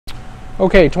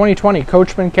Okay, 2020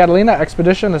 Coachmen Catalina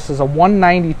Expedition. This is a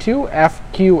 192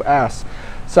 FQS.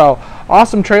 So,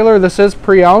 awesome trailer. This is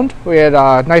pre-owned. We had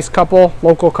a nice couple,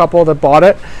 local couple that bought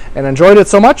it and enjoyed it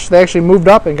so much they actually moved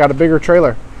up and got a bigger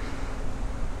trailer.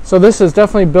 So this is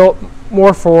definitely built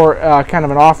more for kind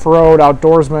of an off-road,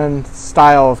 outdoorsman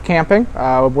style of camping,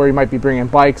 where you might be bringing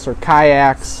bikes or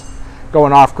kayaks,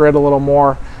 going off-grid a little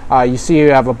more. You see you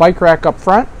have a bike rack up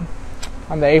front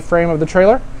on the A-frame of the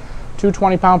trailer. Two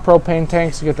 20-pound propane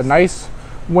tanks. You get the nice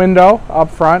window up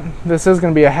front. This is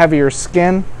going to be a heavier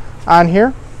skin on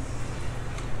here.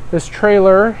 This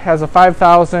trailer has a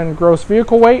 5,000 gross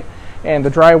vehicle weight, and the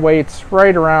dry weight's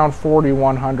right around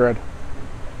 4,100.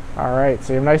 Alright,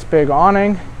 so you have a nice big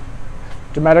awning.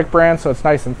 Dometic brand, so it's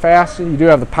nice and fast. You do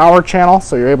have the power channel,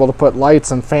 so you're able to put lights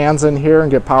and fans in here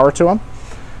and get power to them.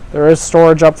 There is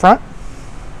storage up front.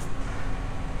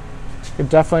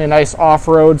 Definitely a nice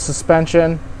off-road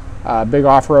suspension. Big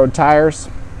off-road tires,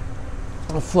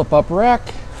 a flip-up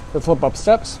rack, the flip-up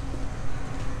steps,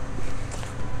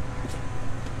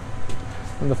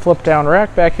 and the flip-down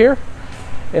rack back here.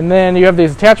 And then you have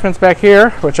these attachments back here,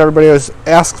 which everybody always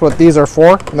asks what these are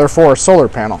for, and they're for a solar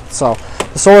panel. So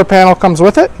the solar panel comes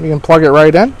with it. You can plug it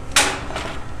right in.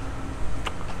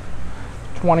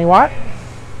 20 watt.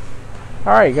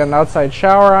 All right, you got an outside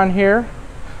shower on here,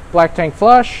 black tank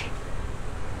flush.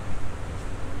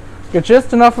 Get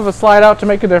just enough of a slide out to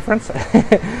make a difference.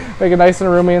 Make it nice and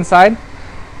roomy inside.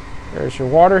 There's your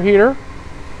water heater.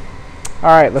 All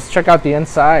right, let's check out the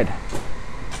inside.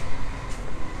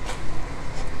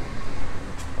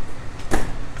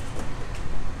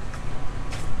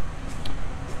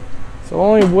 So the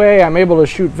only way I'm able to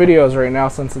shoot videos right now,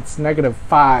 since it's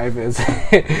 -5, is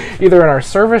either in our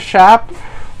service shop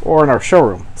or in our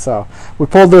showroom. So we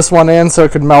pulled this one in so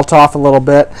it could melt off a little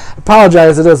bit.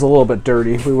 Apologize, it is a little bit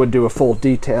dirty. We would do a full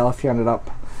detail if you ended up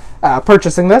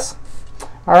purchasing this.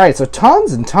 Alright, so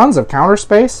tons and tons of counter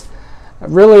space.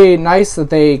 Really nice that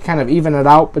they kind of even it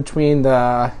out between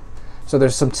the, so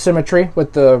there's some symmetry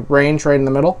with the range right in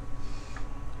the middle.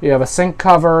 You have a sink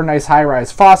cover, nice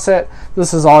high-rise faucet.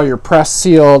 This is all your press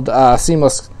sealed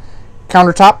seamless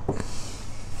countertop.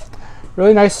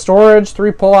 Really nice storage,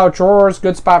 3 pull-out drawers,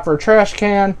 good spot for a trash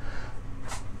can,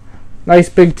 nice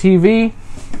big TV,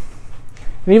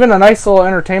 and even a nice little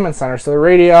entertainment center. So the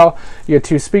radio, you get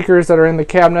 2 speakers that are in the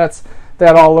cabinets.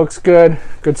 That all looks good.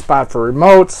 Good spot for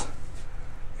remotes.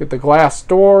 Get the glass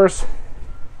doors.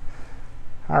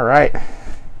 All right.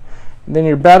 And then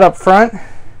your bed up front.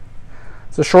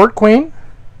 It's a short queen.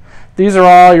 These are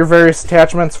all your various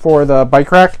attachments for the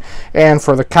bike rack and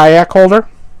for the kayak holder.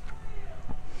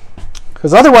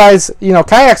 Because otherwise, you know,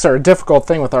 kayaks are a difficult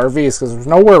thing with RVs because there's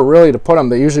nowhere really to put them.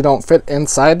 They usually don't fit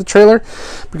inside the trailer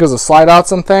because of slide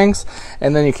outs and things.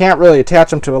 And then you can't really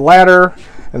attach them to a ladder,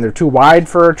 and they're too wide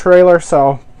for a trailer.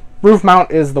 So roof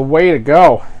mount is the way to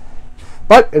go.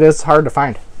 But it is hard to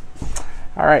find.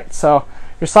 All right, so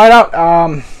your slide out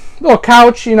little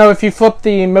couch. You know, if you flip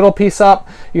the middle piece up,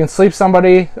 you can sleep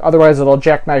somebody. Otherwise, it'll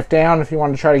jackknife down if you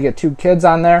want to try to get 2 kids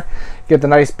on there. Get the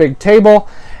nice big table.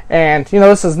 And, you know,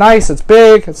 this is nice. It's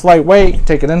big. It's lightweight. You can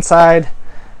take it inside.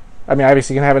 I mean,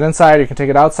 obviously, you can have it inside. You can take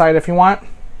it outside if you want.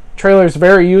 Trailer is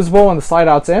very usable and the slide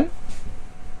out's in.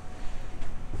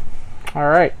 All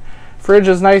right. Fridge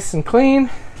is nice and clean.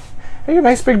 You get a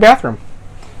nice big bathroom.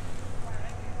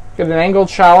 Get an angled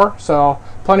shower, so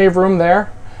plenty of room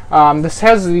there. This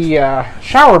has the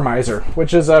shower miser,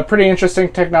 which is a pretty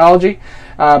interesting technology.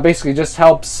 Basically just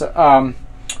helps water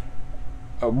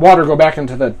go back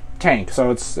into the tank, so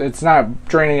it's not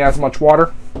draining as much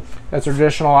water as a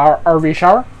traditional RV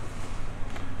shower.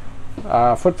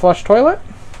 Foot flush toilet,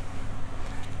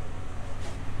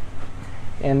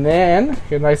 and then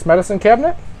get a nice medicine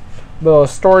cabinet, a little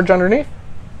storage underneath.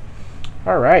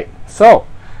 All right, so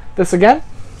this again.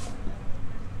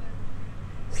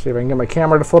 See if I can get my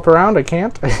camera to flip around. I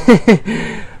can't.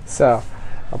 So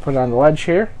I'll put it on the ledge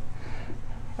here.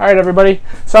 All right, everybody.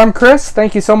 So I'm Chris.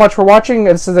 Thank you so much for watching.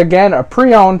 This is, again, a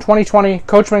pre-owned 2020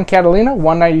 Coachmen Catalina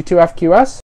 192 FQS.